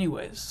saying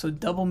anyways. So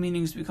double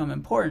meanings become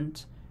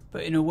important,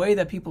 but in a way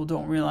that people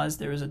don't realize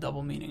there is a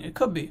double meaning. It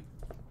could be.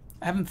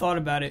 I haven't thought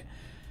about it.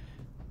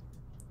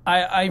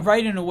 I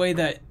write in a way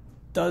that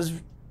does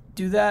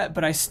do that,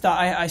 but I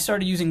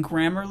started using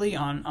Grammarly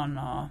on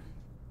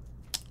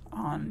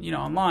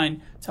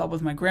online to help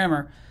with my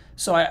grammar.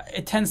 So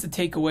it tends to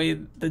take away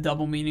the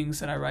double meanings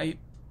that I write.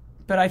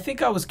 But I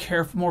think I was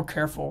more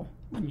careful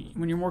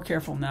when you're more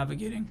careful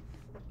navigating.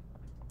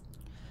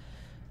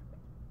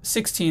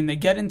 16, they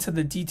get into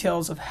the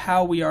details of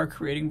how we are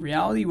creating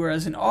reality,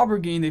 whereas in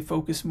Aubergine, they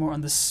focus more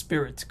on the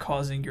spirit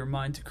causing your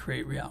mind to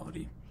create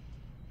reality.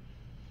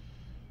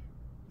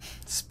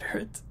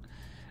 Spirit.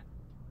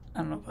 I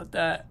don't know about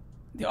that.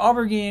 The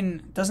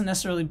Aubergine doesn't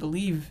necessarily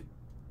believe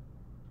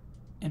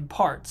in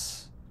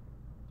parts.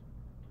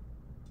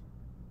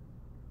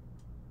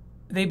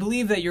 They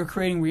believe that you're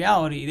creating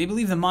reality. They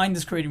believe the mind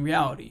is creating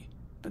reality,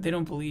 but they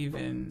don't believe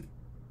in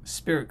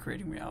spirit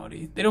creating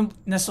reality. They don't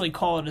necessarily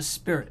call it a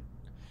spirit.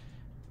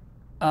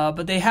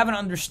 But they have an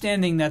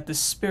understanding that the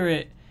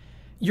spirit,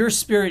 your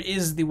spirit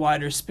is the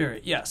wider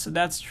spirit. Yeah, so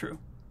that's true.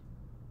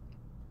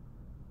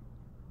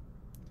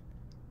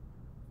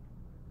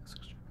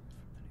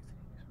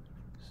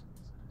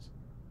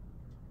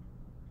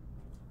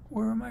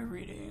 Where am I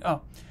reading?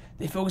 Oh,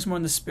 they focus more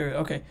on the spirit.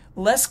 Okay.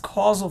 Less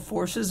causal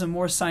forces and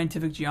more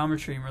scientific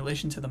geometry in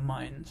relation to the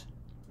mind.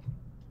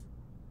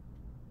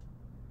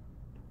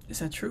 Is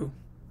that true?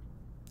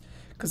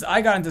 Because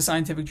I got into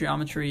scientific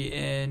geometry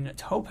in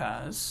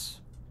Topaz.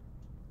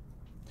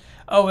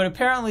 Oh, but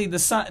apparently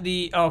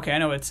okay, I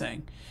know what it's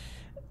saying.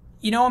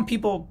 You know when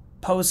people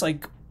post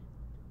like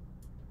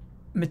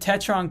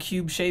Metatron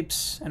cube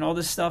shapes and all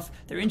this stuff,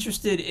 they're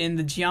interested in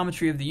the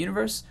geometry of the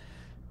universe.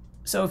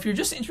 So if you're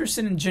just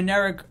interested in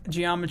generic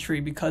geometry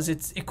because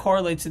it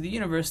correlates to the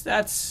universe,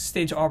 that's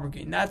stage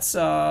Aubergine. That's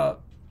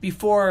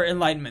before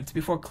enlightenment,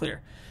 before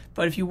clear.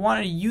 But if you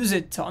want to use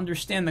it to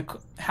understand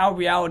how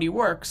reality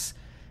works,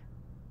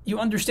 you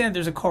understand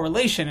there's a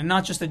correlation and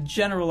not just a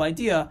general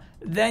idea,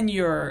 then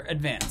you're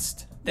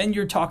advanced. Then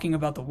you're talking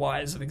about the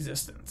whys of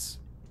existence.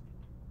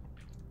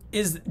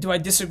 Do I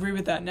disagree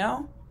with that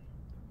now?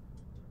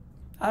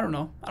 I don't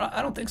know.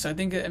 I don't think so. I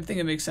think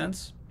it makes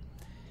sense.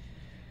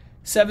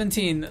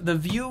 17. They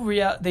view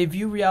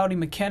reality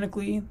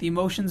mechanically. The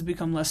emotions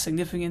become less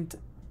significant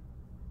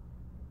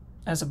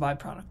as a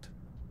byproduct.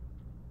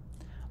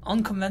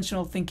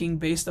 Unconventional thinking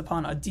based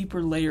upon a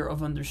deeper layer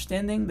of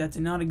understanding that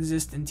did not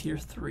exist in Tier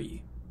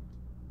 3.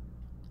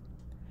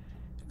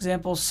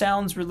 Example,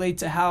 sounds relate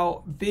to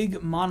how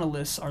big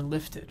monoliths are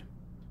lifted.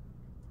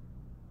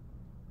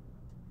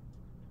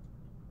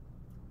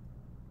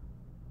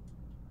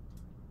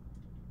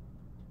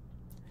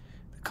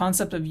 The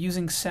concept of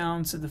using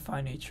sounds to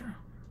define nature.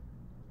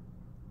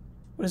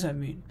 What does that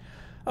mean?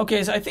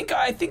 Okay, so I think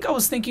I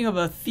was thinking of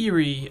a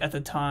theory at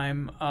the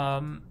time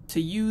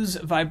to use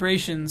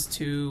vibrations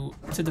to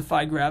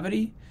defy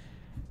gravity.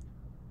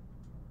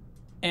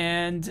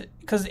 And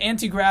because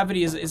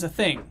anti-gravity is a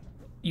thing.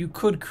 You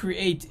could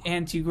create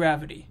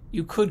anti-gravity.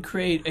 You could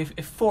create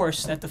a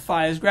force that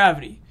defies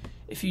gravity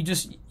if you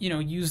just,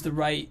 use the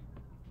right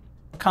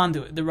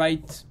conduit, the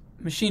right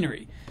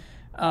machinery.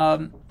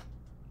 So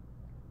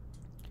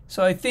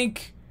I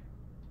think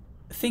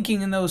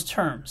thinking in those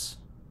terms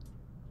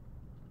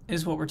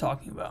is what we're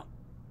talking about.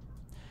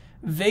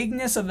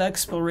 Vagueness of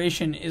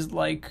exploration is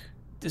like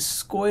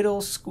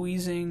discoidal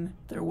squeezing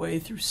their way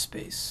through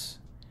space.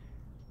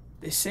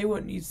 They say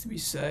what needs to be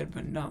said,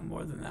 but not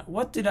more than that.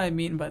 What did I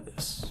mean by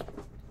this?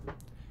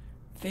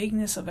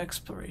 Vagueness of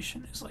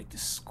exploration is like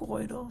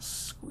discoidal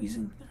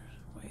squeezing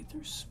their way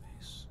through space.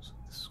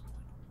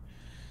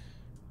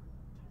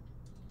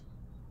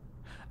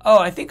 Oh,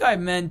 I think I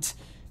meant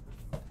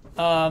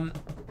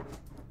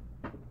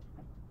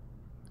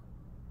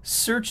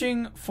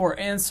searching for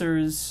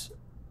answers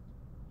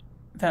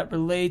that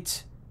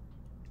relate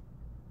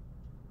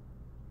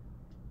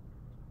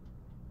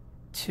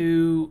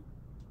to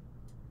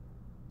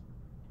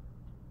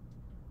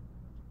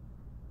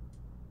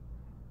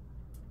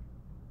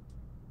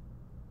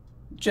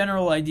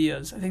general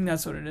ideas. I think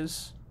that's what it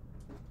is.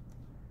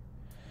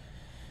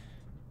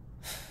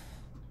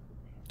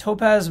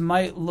 Topaz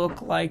might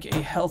look like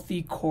a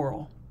healthy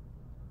coral.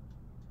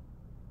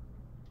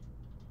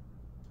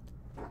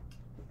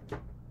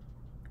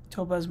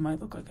 Topaz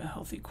might look like a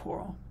healthy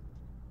coral.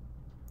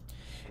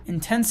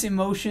 Intense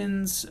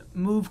emotions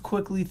move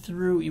quickly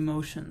through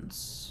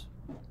emotions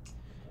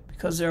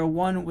because they are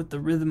one with the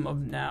rhythm of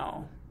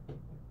now.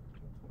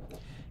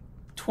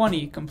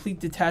 20. Complete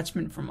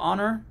detachment from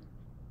honor.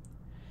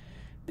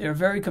 They are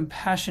very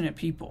compassionate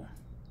people.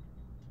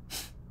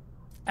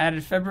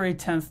 Added February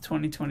 10th,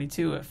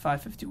 2022 at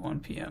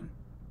 5:51 p.m.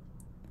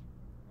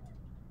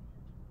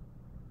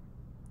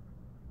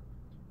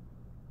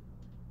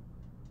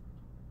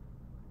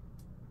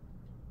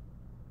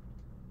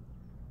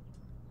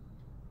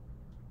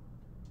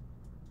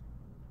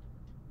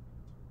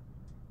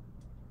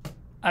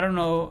 I don't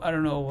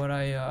know what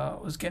I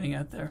was getting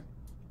at there.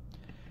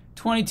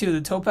 22.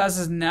 The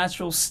Topaz's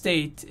natural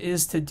state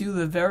is to do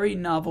the very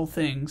novel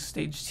things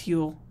stage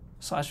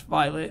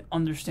teal/violet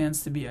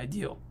understands to be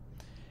ideal.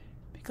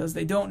 Because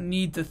they don't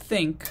need to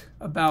think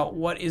about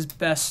what is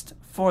best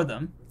for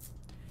them.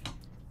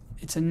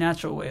 It's a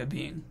natural way of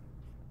being.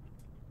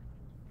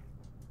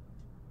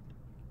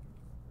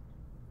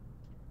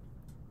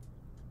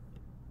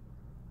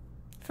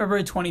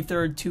 February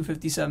 23rd,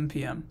 2:57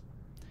 p.m.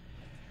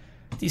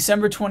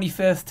 December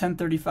 25th,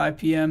 10:35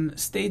 p.m.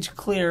 Stage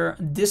clear.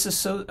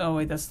 Oh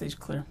wait, that's stage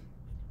clear.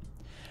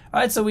 All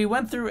right, so we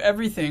went through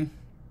everything,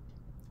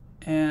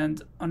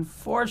 and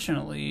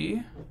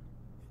unfortunately,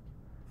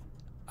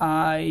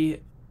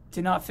 I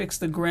did not fix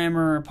the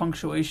grammar or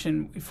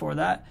punctuation before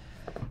that.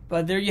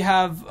 But there you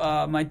have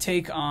my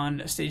take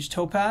on stage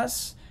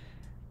Topaz.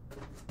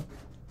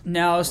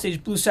 Now,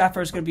 stage Blue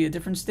Sapphire is going to be a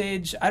different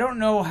stage. I don't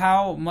know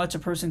how much a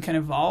person can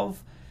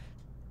evolve.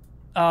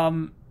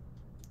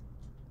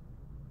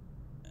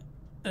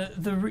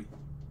 The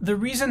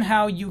reason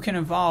how you can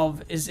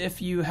evolve is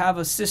if you have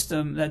a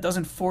system that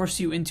doesn't force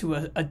you into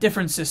a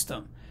different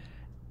system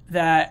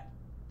that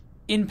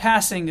in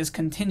passing is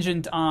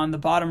contingent on the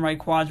bottom right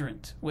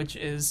quadrant, which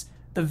is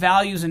the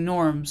values and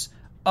norms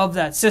of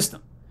that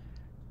system.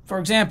 For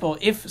example,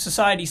 if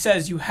society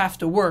says you have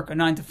to work a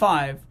 9 to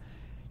 5,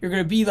 you're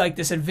going to be like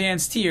this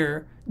advanced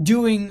tier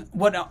doing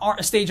what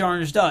a stage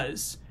orange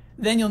does.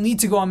 Then you'll need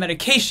to go on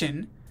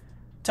medication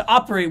to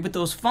operate with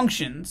those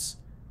functions,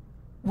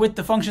 with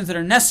the functions that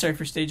are necessary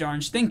for stage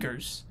orange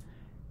thinkers.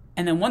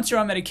 And then once you're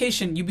on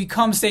medication, you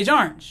become stage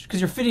orange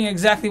because you're fitting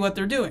exactly what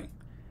they're doing.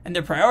 And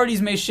their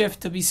priorities may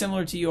shift to be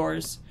similar to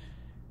yours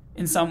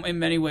in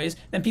many ways.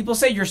 Then people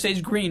say you're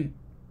stage green.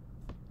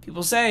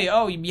 People say,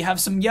 oh, you have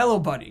some yellow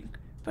budding.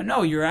 But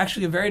no, you're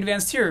actually a very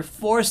advanced tier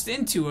forced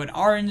into an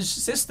orange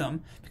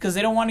system because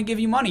they don't want to give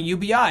you money,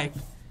 UBI.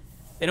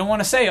 They don't want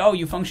to say, oh,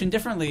 you function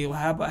differently.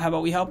 How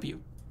about we help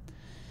you?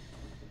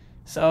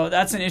 So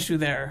that's an issue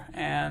there.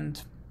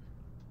 And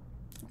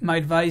my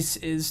advice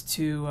is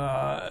to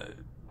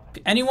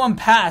anyone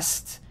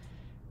past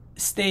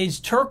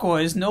stage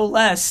turquoise, no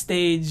less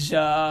stage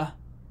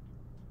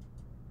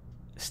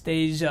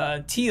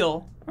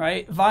teal,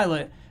 right,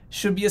 violet,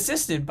 should be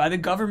assisted by the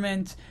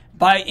government,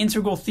 by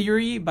integral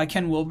theory, by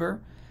Ken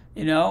Wilber.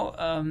 You know,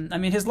 I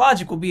mean, his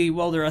logic will be,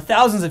 well, there are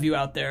thousands of you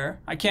out there.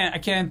 I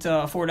can't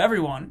afford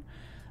everyone.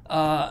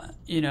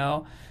 You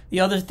know, the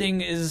other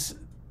thing is,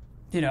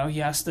 you know, he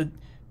has to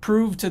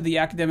prove to the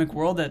academic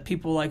world that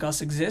people like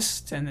us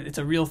exist and it's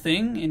a real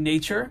thing in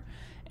nature.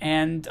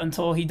 And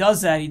until he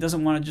does that, he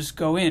doesn't want to just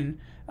go in.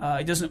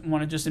 He doesn't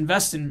want to just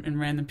invest in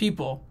random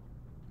people.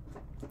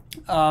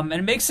 And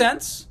it makes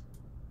sense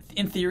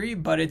in theory,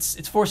 but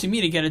it's forcing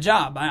me to get a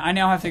job. I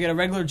now have to get a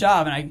regular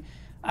job, and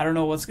I don't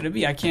know what's going to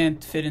be. I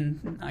can't fit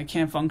in. I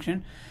can't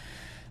function.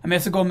 I may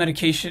have to go on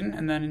medication,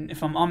 and then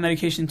if I'm on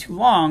medication too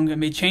long, it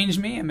may change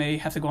me. I may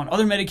have to go on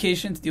other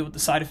medication to deal with the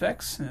side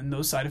effects, and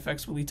those side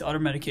effects will lead to other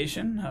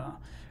medication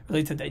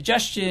related to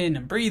digestion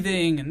and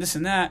breathing and this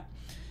and that,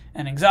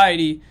 and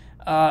anxiety.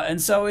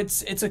 And so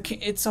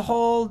it's a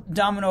whole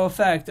domino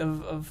effect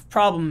of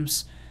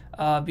problems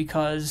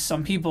because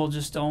some people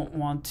just don't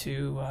want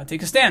to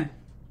take a stand.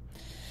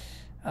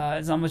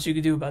 There's not much you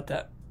can do about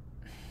that.